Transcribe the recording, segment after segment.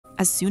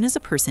As soon as a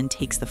person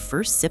takes the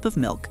first sip of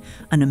milk,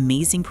 an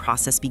amazing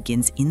process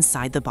begins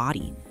inside the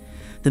body.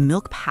 The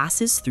milk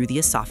passes through the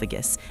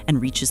esophagus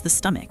and reaches the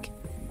stomach.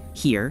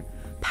 Here,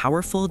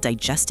 powerful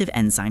digestive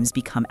enzymes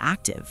become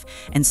active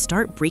and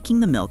start breaking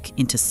the milk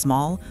into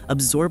small,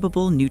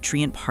 absorbable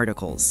nutrient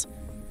particles.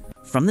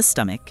 From the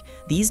stomach,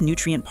 these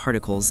nutrient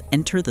particles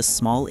enter the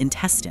small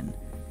intestine.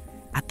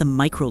 At the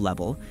micro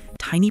level,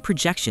 tiny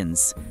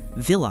projections,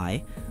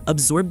 villi,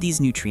 absorb these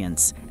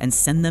nutrients and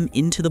send them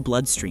into the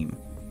bloodstream.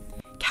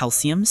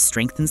 Calcium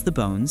strengthens the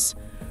bones,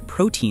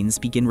 proteins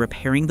begin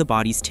repairing the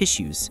body's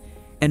tissues,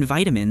 and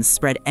vitamins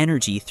spread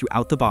energy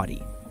throughout the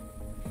body.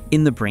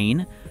 In the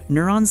brain,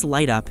 neurons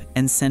light up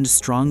and send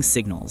strong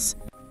signals.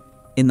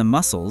 In the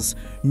muscles,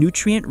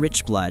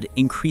 nutrient-rich blood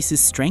increases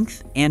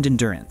strength and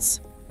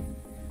endurance.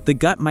 The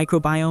gut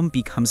microbiome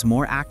becomes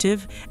more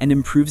active and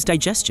improves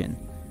digestion.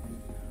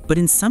 But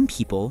in some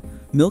people,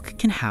 milk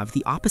can have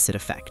the opposite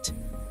effect.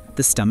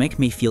 The stomach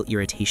may feel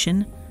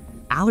irritation,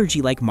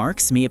 allergy-like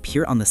marks may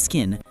appear on the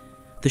skin,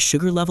 the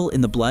sugar level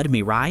in the blood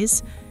may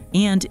rise,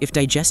 and if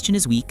digestion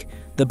is weak,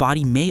 the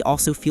body may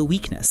also feel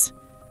weakness.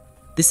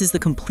 This is the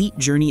complete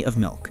journey of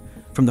milk,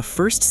 from the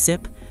first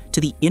sip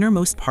to the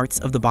innermost parts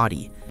of the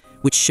body,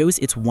 which shows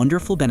its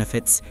wonderful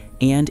benefits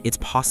and its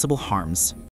possible harms.